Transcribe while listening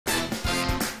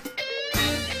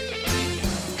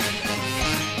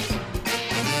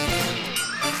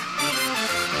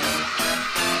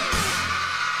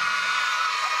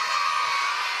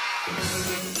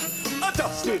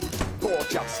dusting for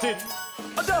Justin.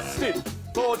 A dusting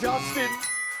for Justin.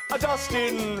 A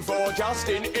dusting for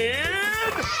Justin in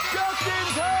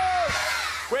Justin's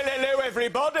house. Well, hello,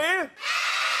 everybody.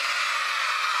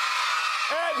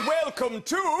 And welcome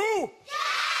to...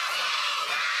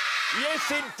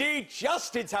 Yes, indeed,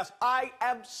 Justin's house. I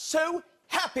am so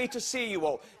happy to see you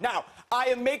all. Now, I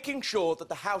am making sure that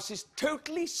the house is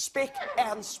totally spick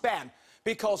and span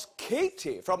because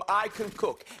Katie from I Can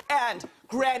Cook and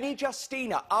Granny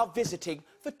Justina are visiting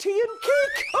for tea and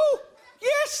cake. Oh,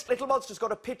 yes! Little Monster's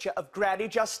got a picture of Granny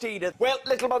Justina. Well,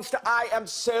 Little Monster, I am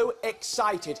so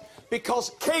excited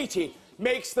because Katie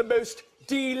makes the most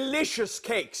delicious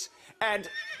cakes and...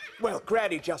 well,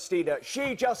 Granny Justina,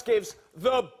 she just gives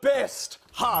the best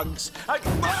hugs. Hey!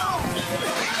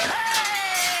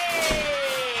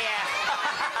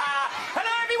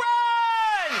 Hello,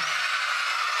 everyone!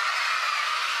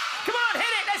 Come on,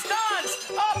 hit it, let's dance!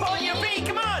 Up on your feet,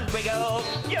 come on! Wiggle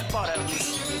your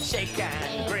bottoms, shake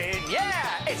and grin.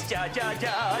 Yeah, it's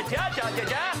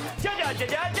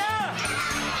ja-ja-ja-ja-ja-ja-ja-ja-ja-ja-ja-ja.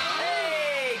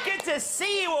 Hey, good to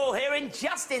see you all here in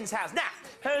Justin's house. Now,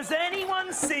 has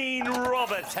anyone seen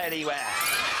Robert anywhere?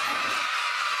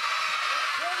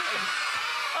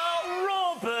 Oh,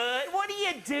 Robert, what are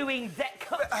you doing there?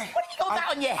 What have you got that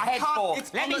on your head for?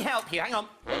 Let me help you, hang on.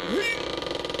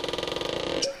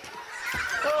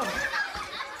 Oh,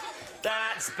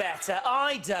 that's better.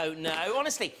 I don't know.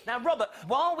 Honestly, now, Robert,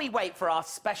 while we wait for our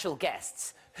special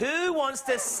guests, who wants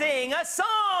to sing a song?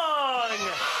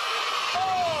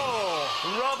 Oh,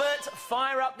 Robert,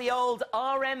 fire up the old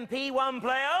RMP1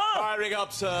 player. Firing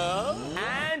up, sir.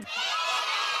 And...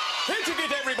 hitting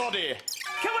it, everybody.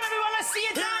 come on, everyone, let's see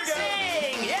you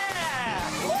dancing. Yeah.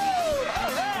 Woo,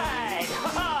 all right.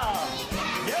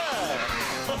 Yeah.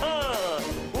 Woohoo.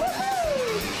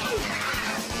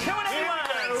 Come on,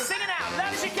 everyone, sing it out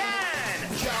loud as you can.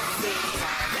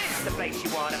 This is the place you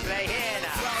want to play here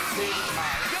now.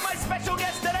 You're my special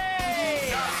guest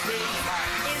today.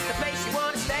 It's the place you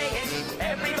want to stay in.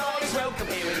 Everybody's welcome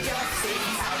here in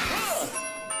Justin's house.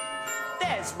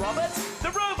 There's Robert, the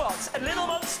robot, and Little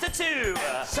Monster too.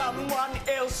 Someone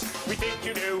else we think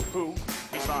you know who.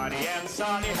 He's funny and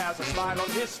sunny, has a smile on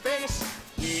his face.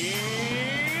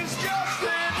 He's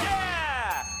Justin.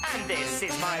 Yeah! And this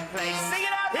is my place. Sing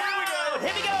it out Here we loud. go.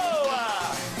 Here we go.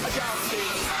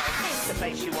 Justin's house. It's the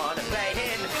place you want to play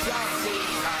in.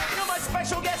 Justin's house. You're my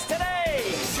special guest today.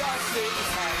 Justin's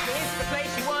house. It's the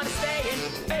place you want to stay in.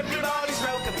 Everybody's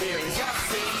welcome here in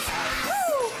Justin's house.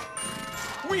 Woo!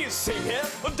 We sing here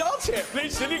and dance here, play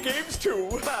silly games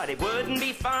too. But it wouldn't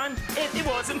be fun if it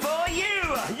wasn't for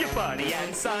you. You're funny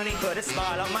and sunny, put a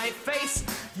smile on my face.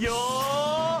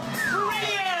 You're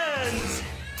brilliant.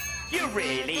 You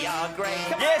really are great.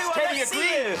 Come on, Yes, everyone, Katie let's see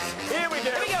you. agrees. Here we go.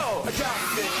 Here we go.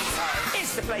 Justin's house.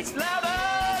 It's the place louder.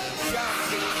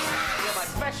 Justin's house. You're my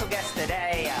special guest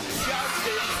today.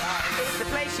 Justin's house. It's the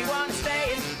place you want to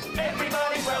stay in.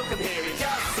 Everybody's welcome here in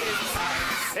Justin's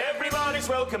house. Everybody's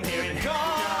welcome here in Justin's.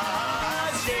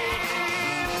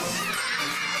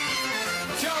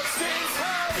 Justin's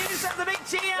house. Give yourself the big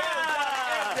cheer.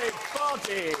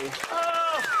 Everybody.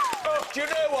 Oh, do you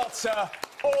know what, sir?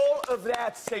 All of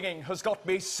that singing has got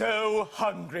me so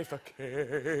hungry for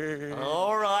cake.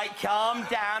 All right, calm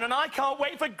down, and I can't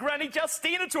wait for Granny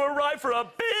Justina to arrive for a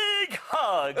big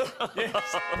hug.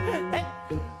 Hey.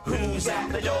 Who's at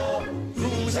the door?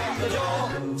 Who's at the door?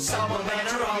 Someone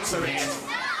better answer it.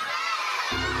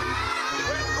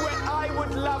 Well, I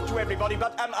would love to, everybody,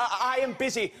 but I am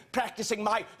busy practicing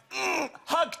my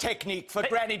hug technique for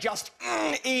Granny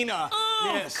Justina.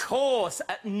 Oh, yes. of course.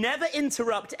 Never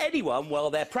interrupt anyone while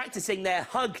they're practicing their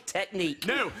hug technique.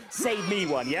 No. Save me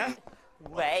one, yeah?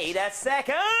 Wait a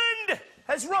second.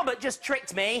 Has Robert just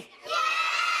tricked me? Yeah!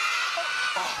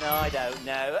 No, I don't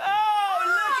know.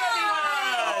 Oh,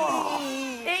 look,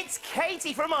 everyone! It's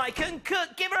Katie from I Can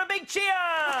Cook. Give her a big cheer.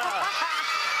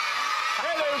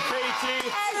 Hello, Katie.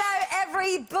 Hello,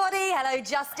 everybody. Hello,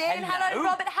 Justin. Hello.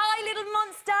 Robert. Hi, Little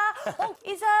Monster. Oh,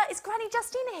 is Granny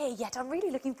Justina here yet? I'm really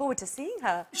looking forward to seeing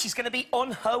her. She's going to be on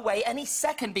her way any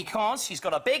second because she's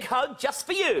got a big hug just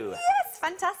for you. Yes,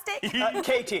 fantastic.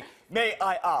 Katie, may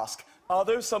I ask, are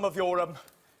those some of your,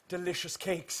 delicious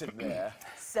cakes in there?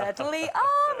 Certainly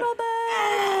are,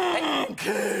 Robert.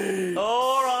 Cake.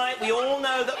 All right, we all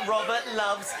know that Robert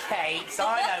loves cakes.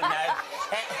 I don't know.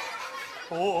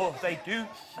 Oh, they do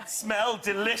smell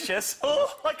delicious.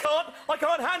 Oh, I can't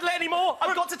handle it anymore.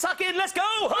 I've got to tuck in. Let's go.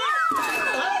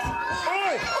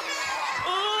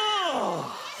 Oh.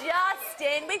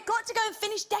 Justin, in. We've got to go and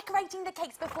finish decorating the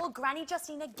cakes before Granny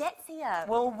Justina gets here.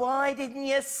 Well, why didn't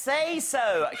you say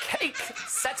so? Cake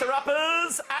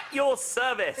setter-uppers at your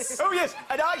service. Oh, yes,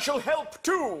 and I shall help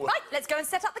too. Right, let's go and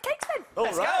set up the cakes then.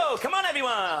 Let's go. Come on,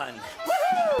 everyone.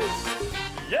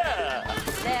 Woohoo! Yeah.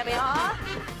 There we are.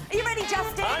 Are you ready,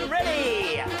 Justin? I'm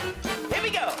ready. Here we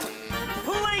go.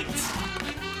 Plate.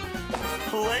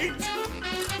 Plate.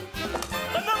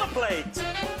 Another plate.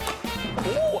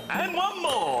 Oh, and one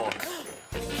more.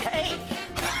 Cake.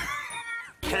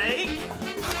 Cake.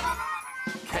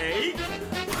 Cake.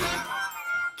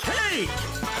 Cake.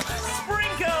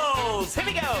 Sprinkles. Here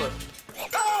we go.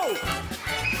 Oh!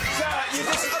 Sir, you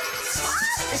just...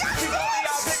 You got me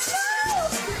out of it.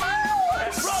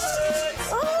 Robert.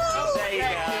 Oh, There you go.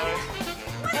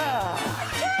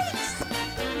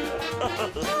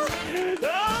 Robert.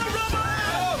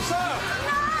 Oh, sir!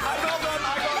 I got them, I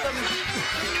got them.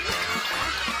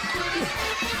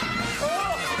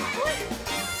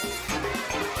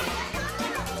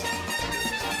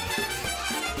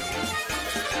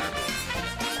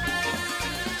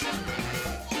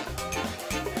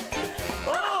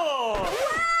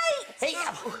 Hey,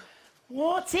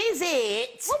 what is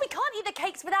it? well, we can't eat the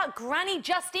cakes without Granny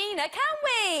Justina, can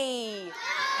we?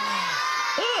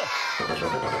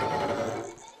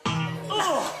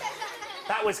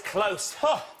 That was close.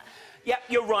 Yep,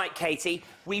 you're right, Katie.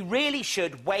 We really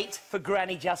should wait for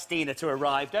Granny Justina to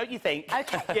arrive, don't you think?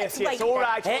 OK, Yes, wait yes, all then.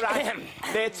 right, all right.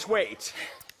 Let's wait.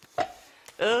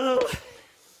 Oh.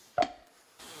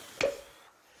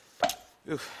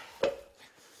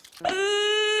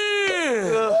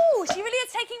 Oh, she really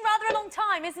is taking rather a long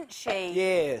time, isn't she?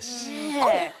 Yes.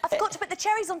 Oh, I forgot to put the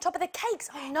cherries on top of the cakes.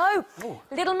 Oh, no.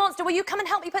 Little monster, will you come and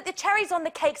help me put the cherries on the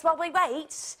cakes while we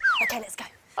wait? OK, let's go.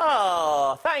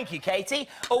 Oh, thank you, Katie.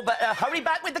 Oh, but hurry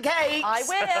back with the cakes. I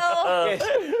will.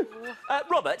 Yes.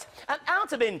 Robert,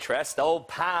 out of interest, old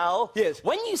pal. Yes.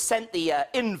 When you sent the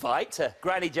invite to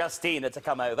Granny Justina to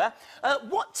come over,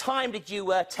 what time did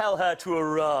you tell her to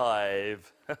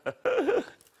arrive?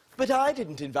 But I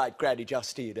didn't invite Granny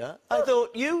Justina. I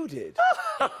thought you did.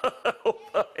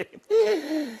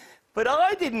 But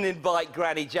I didn't invite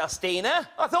Granny Justina.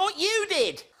 I thought you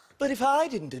did. But if I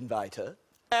didn't invite her...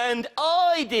 And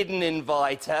I didn't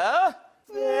invite her.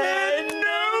 Then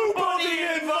nobody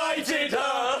invited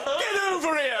her! Get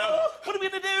over here! What are we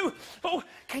going to do? Oh,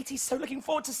 Katie's so looking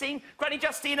forward to seeing Granny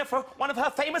Justina for one of her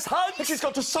famous hugs. She's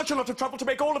got to such a lot of trouble to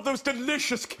make all of those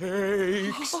delicious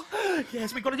cakes.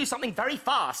 Yes, we've got to do something very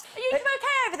fast. Are you two OK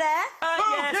over there?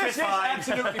 Yes, we're fine.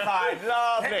 absolutely fine.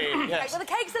 Lovely. Right, Yes. well, the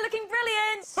cakes are looking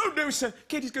brilliant. Oh, no, sir.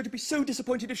 Katie's going to be so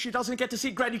disappointed if she doesn't get to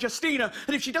see Granny Justina.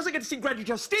 And if she doesn't get to see Granny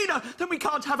Justina, then we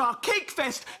can't have our cake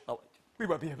fest. Oh. We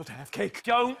won't be able to have cake.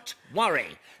 Don't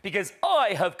worry, because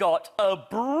I have got a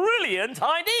brilliant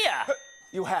idea.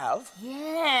 You have?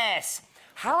 Yes.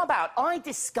 How about I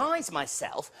disguise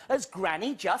myself as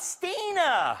Granny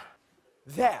Justina?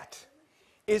 That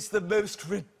is the most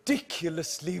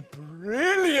ridiculously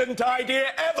brilliant idea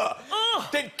ever.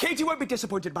 Then Katie won't be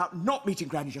disappointed about not meeting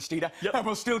Granny Justina, and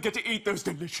we'll still get to eat those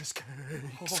delicious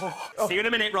cakes. See you in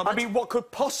a minute, Robert. I mean, what could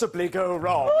possibly go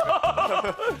wrong?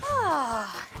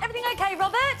 Everything OK,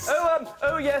 Robert?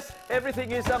 Oh, yes,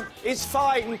 everything is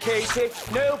fine, Katie.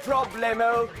 No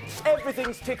problemo.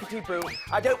 Everything's tickety-boo.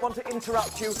 I don't want to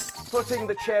interrupt you putting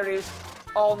the cherries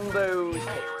on those cakes.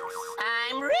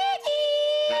 I'm ready!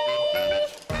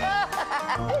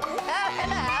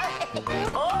 Hello!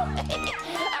 Oh,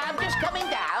 I'm just coming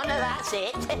down, that's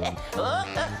it. Oh,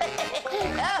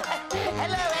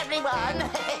 hello, everyone.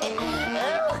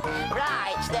 Oh,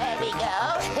 right, there we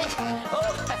go.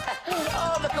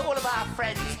 Oh, look at all of our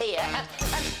friends here. And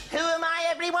who am I,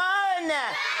 everyone?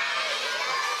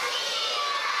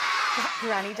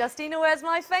 Granny Justina, where's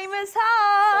my famous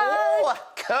hug? Oh,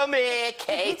 come here,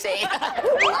 Katie.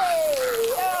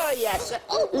 Oh, yes,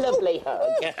 lovely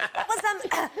hug. That was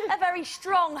a very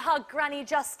strong hug, Granny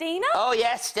Justina. Oh,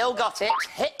 yes, still got it.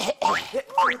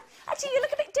 Actually, you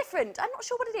look a bit different. I'm not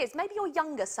sure what it is. Maybe you're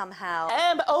younger somehow.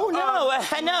 Oh, no,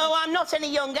 no, I'm not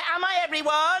any younger. Am I,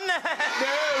 everyone?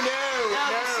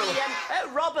 No.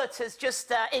 See, Robert has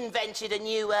just invented a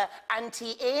new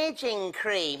anti-aging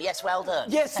cream. Yes, well done.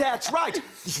 Yes, that's right.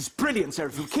 This is brilliant, sir.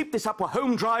 If you keep this up, we're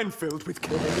home dry and filled with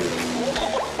cake.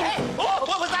 Hey, what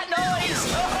was that noise?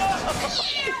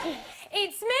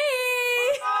 It's me!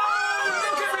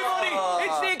 Look, everybody!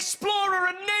 It's the explorer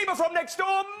and neighbour from next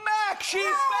door, Mac! She's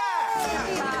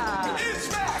back! It's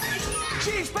back!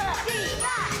 She's back!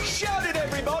 Shout it,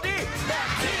 everybody!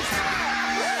 Mac is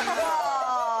back!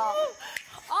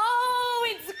 Oh,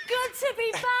 it's good to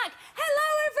be back. Hello,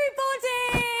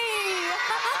 everybody.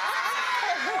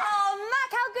 Oh,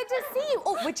 Mac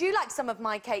Would you like some of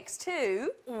my cakes too?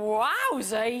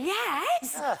 Wowzer,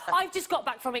 yes! I've just got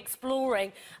back from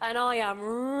exploring and I am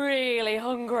really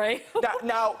hungry.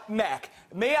 Now, Mac,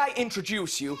 may I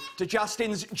introduce you to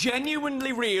Justin's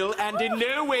genuinely real and in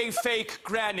no way fake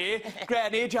Granny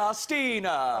Justina.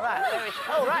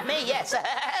 All right, me, yes.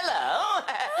 Hello.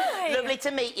 Hi. Lovely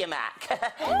to meet you, Mac.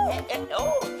 Oh,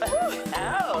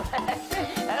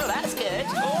 that's good.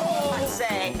 Oh, I'd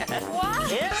say. Wow.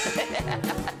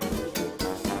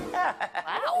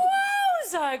 Wow.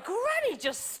 Wowzer, Granny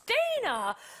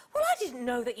Justina! Well, I didn't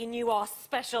know that you knew our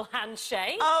special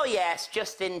handshake. Oh, yes,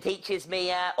 Justin teaches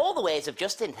me all the ways of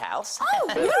Justin's house. Oh,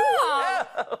 yeah!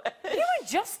 You and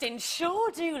Justin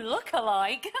sure do look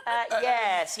alike.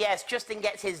 Yes, Justin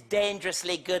gets his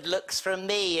dangerously good looks from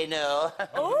me, you know.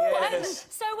 Oh, Yes.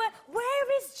 so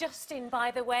where is Justin, by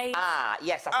the way?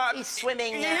 Yes, I think he's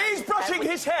swimming... He's brushing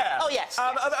his hair. Oh, yes.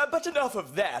 But enough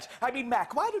of that. I mean,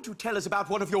 Mac, why don't you tell us about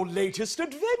one of your latest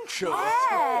adventures?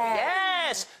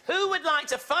 Yes, who would like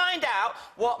to find out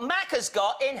what Mac has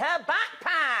got in her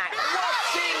backpack?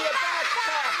 What's in your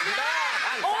backpack,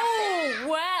 Mac? Oh,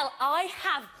 well, I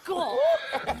have got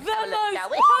the shall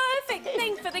we? most perfect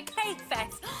thing for the cake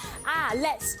fest.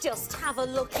 Let's just have a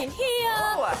look in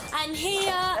here and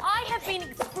here. I have been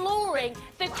exploring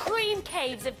the cream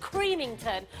caves of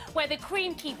Creamington, where the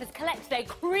cream keepers collect their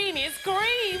creamiest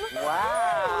cream.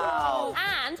 Wow.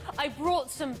 And I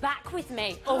brought some back with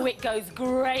me. Oh, it goes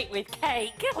great with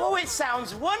cake. Oh, it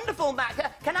sounds wonderful,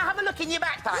 Mac. Can I have a look in your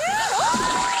backpack? Oh,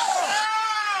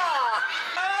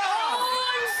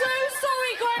 I'm so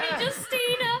sorry, Granny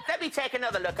Justina. Let me take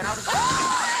another look and I'll...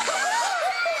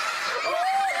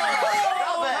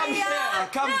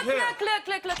 Come here.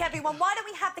 Look, everyone. Why don't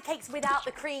we have the cakes without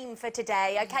the cream for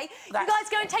today, OK? You That's- guys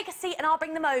go and take a seat and I'll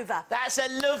bring them over. That's a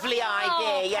lovely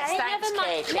idea. Yes, Okay, thanks, never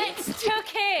mind. Katie. Let's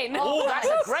tuck in. Oh, that's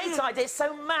a great idea.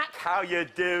 So, Mac, how you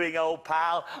doing, old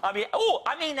pal?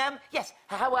 Yes,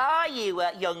 how are you,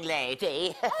 young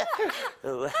lady?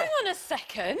 Oh. Hang on a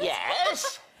second.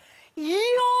 Yes?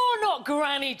 You're not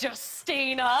Granny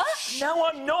Justina. No,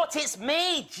 I'm not. It's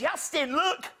me, Justin.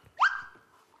 Look.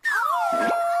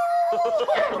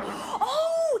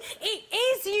 Oh, it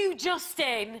is you,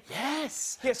 Justin.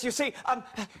 Yes. Yes, you see,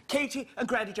 Katie and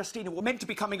Granny Justina were meant to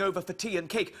be coming over for tea and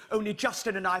cake, only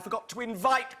Justin and I forgot to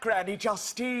invite Granny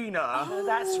Justina. Oh,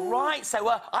 that's right. So,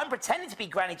 I'm pretending to be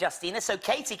Granny Justina so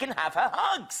Katie can have her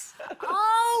hugs.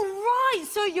 Oh, right.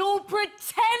 So you're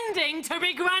pretending to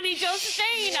be Granny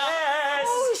Justina. Yes.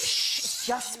 Oh, Shh,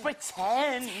 just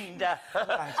pretend.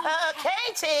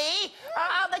 Katie,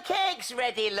 are the cakes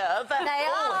ready, love? They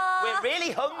are. We're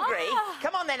really hungry.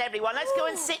 Come on then, everyone. Let's go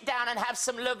and sit down and have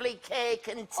some lovely cake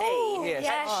and tea. Yes.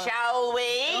 Yes. Shall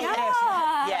we?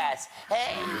 Yeah. Yes.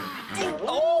 Hey.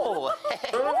 Oh.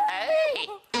 Hey.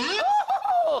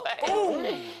 Oh.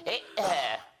 Hey.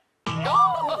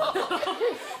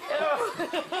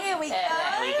 Here we go.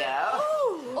 There we go.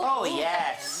 Oh,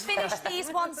 yes. Finish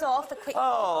these ones off. A quick.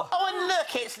 Oh, and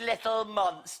look, it's Little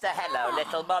Monster. Hello,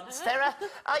 Little Monster.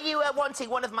 Are you wanting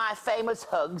one of my famous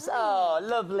hugs? Oh,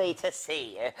 lovely to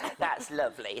see you. That's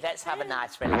lovely. Let's have a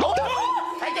nice relax.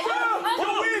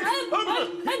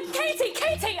 Katie,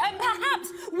 perhaps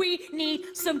we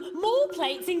need some more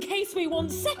plates in case we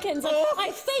want seconds.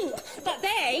 I think that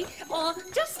they are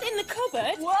just in the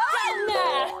cupboard down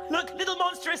there. Look, Little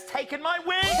Monster has taken my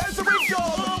wig. Where's the wig gone?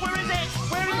 Oh, where is it?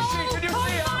 Where is she? Can you Come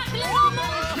see her? back, little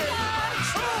monster.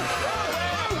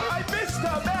 I missed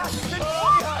her, Mac. Didn't see her.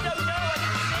 I don't know.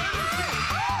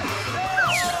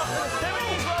 There it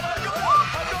is, Rob.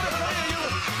 I've got to play you.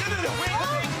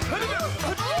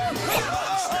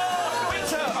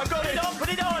 Winter, I've got it. Put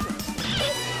it on.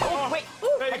 Oh, wait.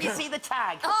 Can you see the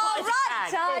tag? All What is the right,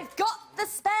 tag? I've got the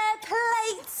spare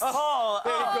plates. Oh,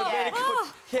 Very good.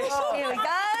 Yes. Here we go.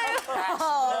 That's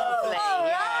Oh, lovely. all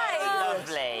Yeah, right.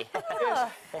 lovely.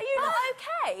 Are you not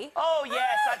okay? Oh,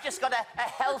 yes, I've just got a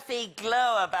healthy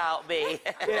glow about me.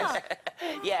 Yes.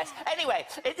 Yes. Anyway,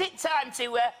 is it time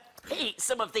to eat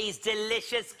some of these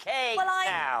delicious cakes Well,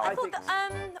 now? I thought that,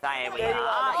 There we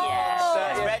are,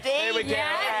 yes. Ready? Here we go.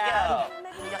 Yeah.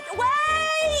 maybe we don't...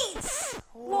 Wait!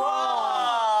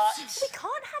 What? We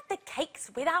can't have the cakes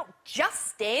without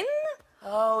Justin.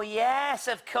 Oh, yes,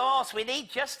 of course. We need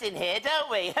Justin here, don't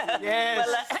we? Yes.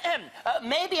 Well,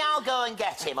 maybe I'll go and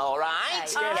get him, all right?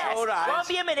 Yes, all right. Won't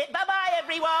be a minute. Bye-bye,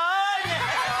 everyone.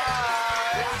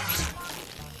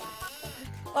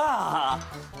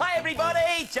 Hi,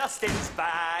 everybody. Justin's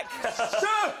back.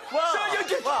 Sir, you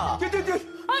did.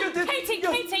 Katie,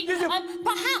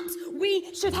 perhaps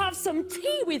we should have some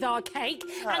tea with our cake,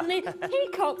 and the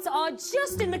peacocks are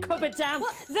just in the cupboard down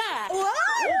there. All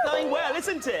going well,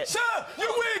 isn't it? Sir,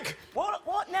 your wig!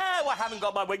 What now? I haven't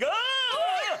got my wig.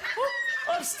 Oh!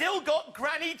 I've still got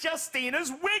Granny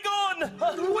Justina's wig on.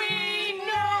 We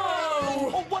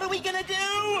know! Oh, what are we going to do?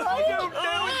 I don't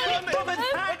know. Robert,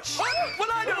 catch. Well,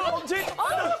 I don't want it.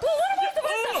 What about the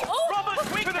rest of us? Robert,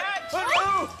 quick catch.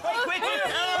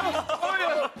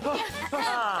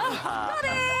 Got it!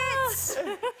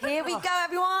 Here we go,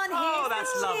 everyone. Oh, Here's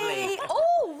that's the lovely. tea.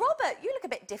 Oh, Robert, you look a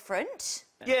bit different.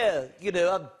 Yeah, you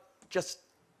know, I'm just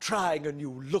trying a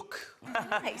new look.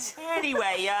 Right.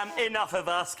 Anyway, enough of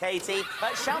us, Katie.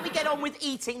 Shall we get on with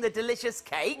eating the delicious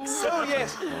cakes? Oh,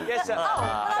 yes. Yes, sir.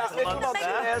 Oh, Little monster.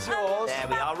 monster, there's yours. There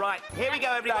we are. Right, here we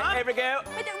go, everyone. Right, here we go.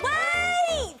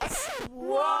 Wait!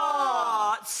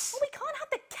 What? We can't have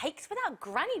the cakes without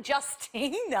Granny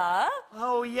Justina.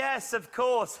 Oh, yes, of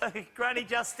course. Granny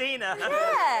Justina.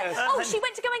 Yeah. Oh, she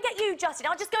went to go and get you, Justin.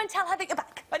 I'll just go and tell her that you're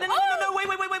back. No, wait.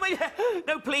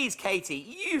 No, please,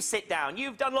 Katie, you sit down.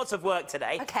 You've done lots of work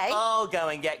today. OK. I'll go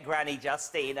and get Granny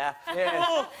Justina. Yes.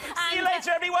 Oh, see you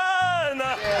later, everyone.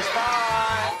 Yes,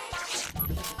 bye.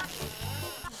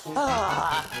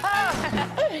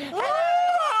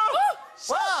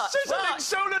 What? Sizzling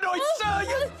solenoid, sir!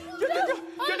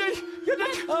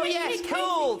 Oh, yes,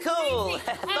 cool.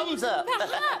 Thumbs up.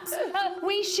 Perhaps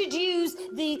we should use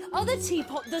the other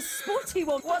teapot, the sporty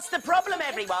one. What's the problem,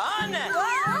 everyone?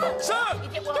 Sir,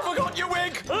 you forgot your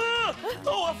wig.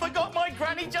 Oh, I forgot my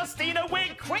Granny Justina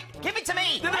wig. Quick, give it to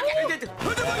me.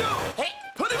 Put it on. Hey,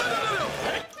 Put it on.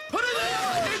 Put it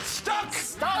on. It's stuck.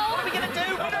 stop. What are we going to do?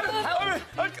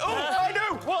 Oh, I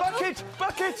know.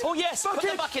 Bucket. Oh, yes, put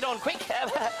the bucket on, quick. It's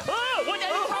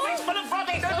full of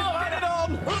frothies. Get it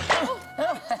on.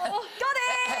 Got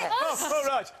it!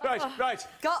 Oh, right.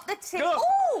 Got the tea. Go.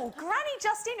 Oh, Granny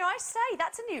Justina, I say,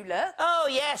 that's a new look. Oh,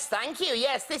 yes, thank you.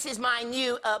 Yes, this is my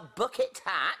new bucket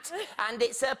hat, and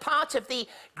it's a part of the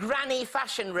Granny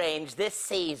fashion range this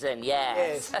season,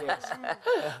 yes. Yes.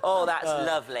 Oh, that's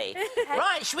lovely.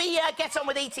 Right, shall we get on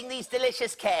with eating these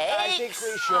delicious cakes? I think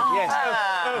we should, yes.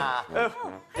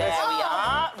 There we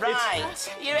are.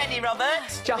 Right. You ready, Robert?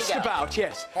 Just Here we go. about,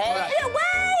 yes. Hey.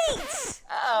 Wait!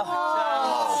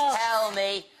 Oh, don't tell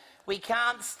me. We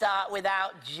can't start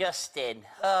without Justin.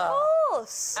 Oh. Of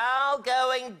course. I'll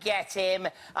go and get him.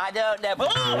 I don't know.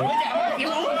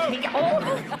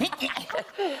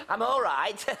 I'm all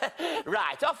right.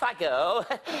 Right, off I go.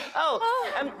 Oh,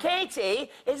 Katie,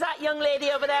 is that young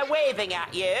lady over there waving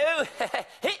at you?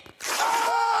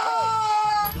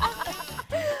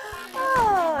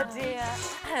 Oh, dear.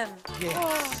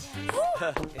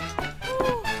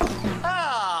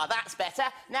 Oh, that's better.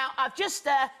 Now, I've just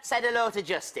said hello to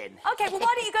Justin. OK, well,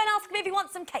 why don't you go and ask him if he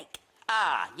wants some cake?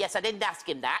 Ah, yes, I didn't ask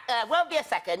him that. Won't be a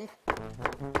second.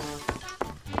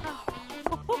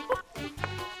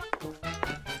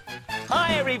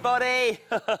 Hi, everybody.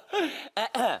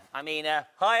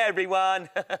 Hi, everyone.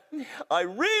 I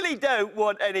really don't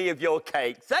want any of your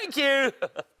cake. Thank you.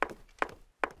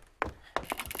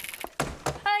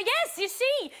 Yes, you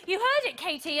see, you heard it,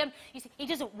 Katie. You see, he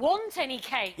doesn't want any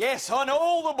cake. Yes, and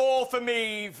all the more for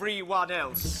me, everyone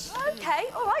else. OK,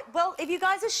 all right. Well, if you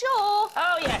guys are sure.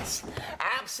 Oh, yes,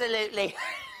 absolutely.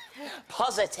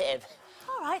 Positive.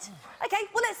 All right. OK,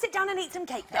 well, let's sit down and eat some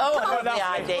cake then. Oh, Come on. lovely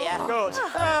idea. Good.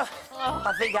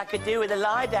 I think I could do with a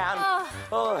lie down.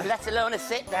 Oh, let alone a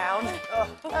sit down.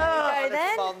 Go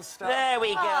then. Monster. There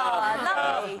we go. Oh,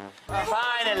 lovely.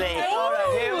 Finally. All right,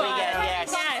 here Here we we go. go.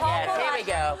 Yes, here we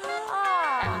go.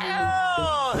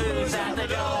 Ah. Oh, who's at the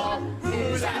door?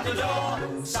 Who's at the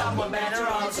door? Someone better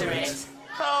answer it.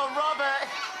 Oh, Robert,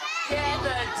 get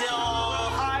the door.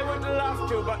 I would love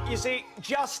to, but you see,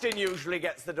 Justin usually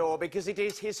gets the door because it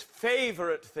is his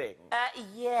favourite thing.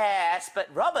 Yes, but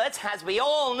Robert, as we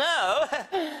all know,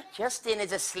 Justin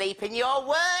is asleep in your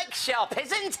workshop,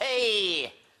 isn't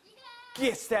he?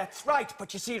 Yes, that's right,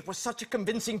 but you see, it was such a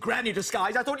convincing granny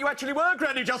disguise, I thought you actually were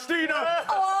Granny Justina.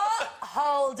 Oh,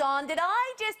 hold on. Did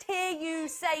I just hear you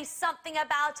say something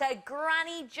about a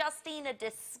Granny Justina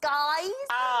disguise?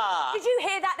 Ah. Did you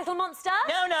hear that, little monster?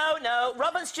 No.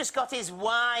 Robert's just got his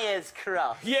wires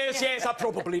crossed. Yes, I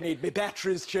probably need my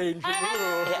batteries changed.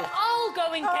 I'll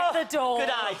go and get the door.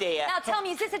 Good idea. Now, tell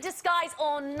me, is this a disguise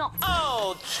or not?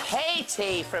 Oh,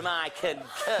 Katie from I Can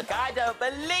Cook, I don't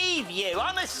believe you,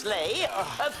 honestly.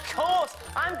 Of course,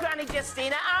 I'm Granny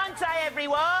Justina, aren't I,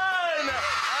 everyone?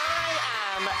 I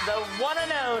am the one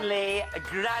and only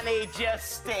Granny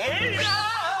Justina.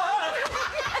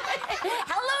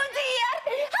 Hello, dear.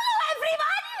 Hello,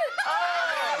 everyone.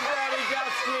 Oh, Granny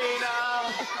Justina.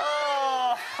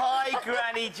 Oh, hi,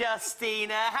 Granny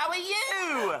Justina. How are you?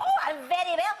 Oh, I'm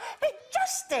very well. But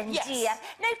Justin, Yes. dear,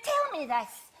 now tell me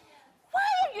this. Why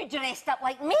are you dressed up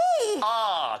like me?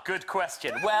 Ah, good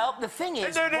question. Well, the thing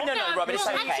is... No, Robert, it's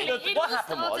well, okay. actually, it What all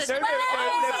happened was... started-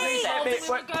 please, Well, please, we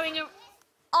were going a-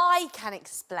 I can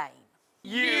explain.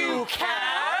 You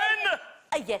can?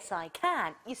 Yes, I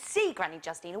can. You see, Granny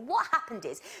Justina, what happened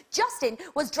is Justin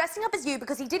was dressing up as you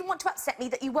because he didn't want to upset me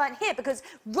that you weren't here because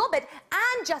Robert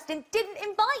and Justin didn't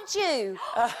invite you.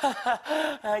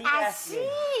 I Yes.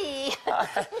 see.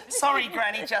 Sorry,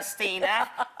 Granny Justina.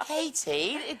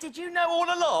 Katie, did you know all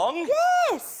along?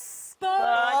 Yes.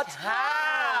 But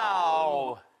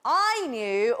how? I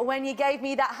knew when you gave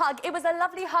me that hug. It was a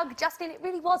lovely hug, Justin. It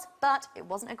really was. But it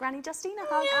wasn't a Granny Justina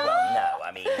hug. No,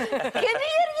 I mean... Can you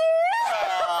hear you?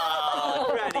 Oh,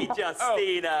 Granny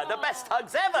Justina, the best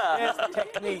hugs ever.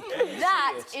 Technique.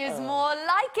 That is more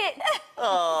like it.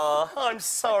 Oh, I'm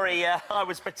sorry. I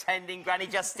was pretending, Granny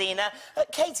Justina.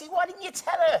 Katie, why didn't you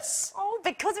tell us? Oh,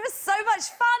 because it was so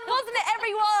much fun, wasn't it,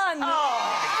 everyone?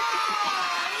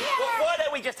 Well, why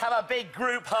don't we just have a big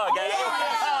group hug, eh?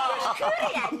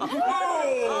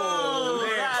 Oh,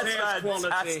 that's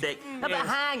fantastic. No, but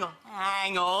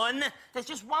hang on. There's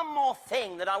just one more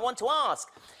thing that I want to ask.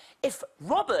 If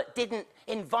Robert didn't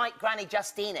invite Granny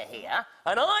Justina here,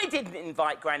 and I didn't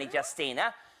invite Granny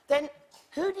Justina, then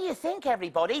who do you think,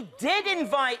 everybody, did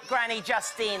invite Granny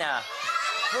Justina?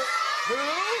 Who? You're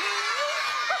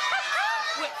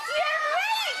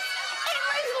right. It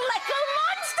was Little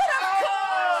Monster, of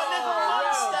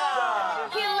course.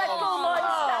 You little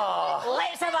monster.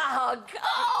 Let's have a hug.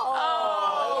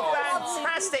 Oh,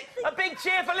 fantastic. A big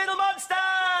cheer for Little Monster!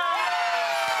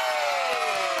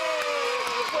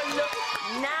 Well, look,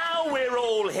 now we're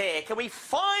all here. Can we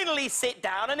finally sit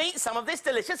down and eat some of this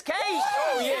delicious cake?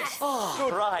 Oh, yes.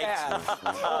 Good. Right.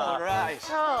 All right.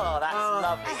 Oh, that's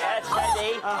lovely. Yes,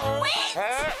 ready? Wait.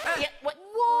 Yeah, what?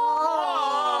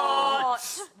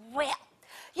 Well,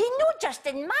 you know,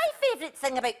 Justin, my favourite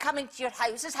thing about coming to your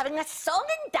house is having a song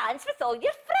and dance with all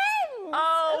your friends.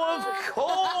 Oh, of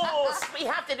course. We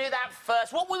have to do that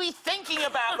first. What were we thinking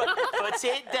about? Look, put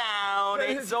it down.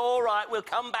 It's all right. We'll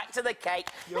come back to the cake.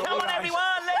 Come on,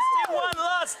 everyone. Let's do one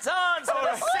last dance. Sing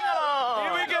along.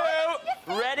 Here we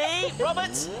go. Ready,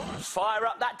 Robert? Fire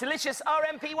up that delicious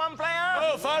RMP1 player.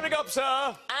 Oh, firing up,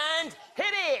 sir. And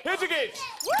hit it. Hitting it.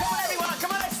 Come on, everyone.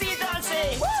 Come on, let's see you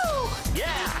dancing. Woo!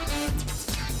 Yeah.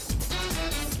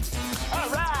 All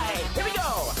right. Here we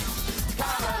go.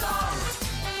 Come along.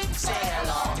 Sing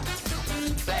along.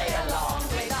 Play along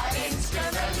with our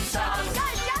instrument song. Go,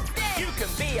 Justin. You can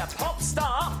be a pop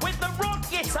star with the rock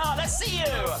guitar. Let's see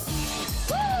you.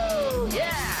 Woo!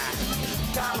 Yeah.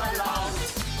 Come along.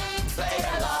 Play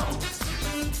along.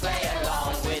 Play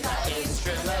along with our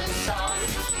instrument song.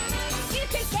 You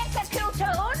could get a cool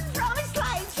tone from a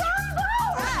slide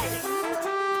trombone.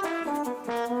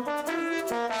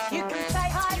 You can say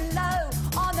high and low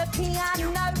on the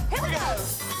piano. Here we go.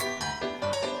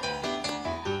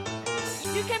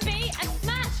 You can be a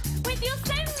smash with your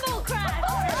cymbal crash.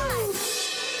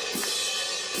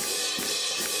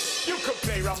 You could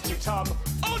play Rumpty Tum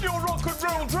on your rock and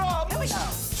roll drum. Here we go.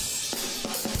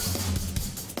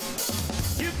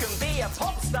 You can be a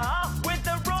pop star with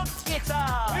the rock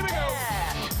guitar. Here we go.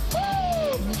 Yeah.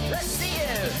 Woo! Let's see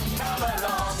you. Come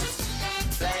along.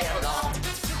 Play along.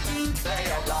 Play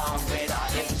along with our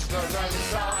instrument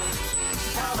song.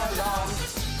 Come along.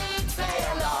 Play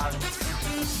along.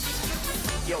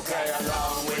 You'll play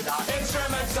along with our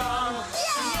instrument song.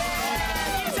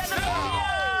 Yeah! You said the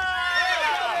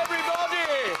Hey,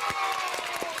 everybody.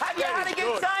 Have you had a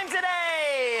good time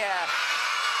today?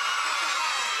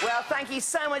 Well, thank you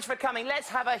so much for coming. Let's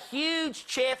have a huge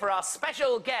cheer for our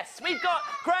special guests. We've got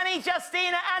Granny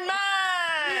Justina and Man!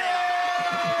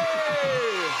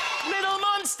 Little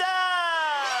Monster!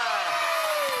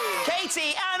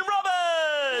 Katie and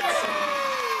Robert!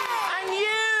 And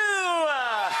you!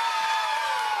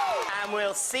 And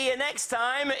we'll see you next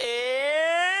time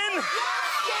in...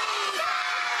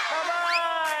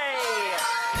 Bye-bye!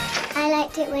 I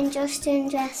liked it when Justin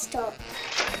dressed up.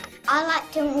 I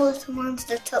liked it when Little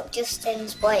Monster took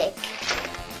Justin's wig.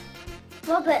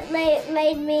 Robert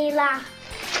made me laugh.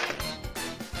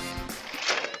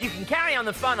 You can carry on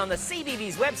the fun on the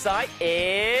CBeebies website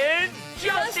in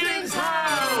Justin's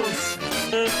house.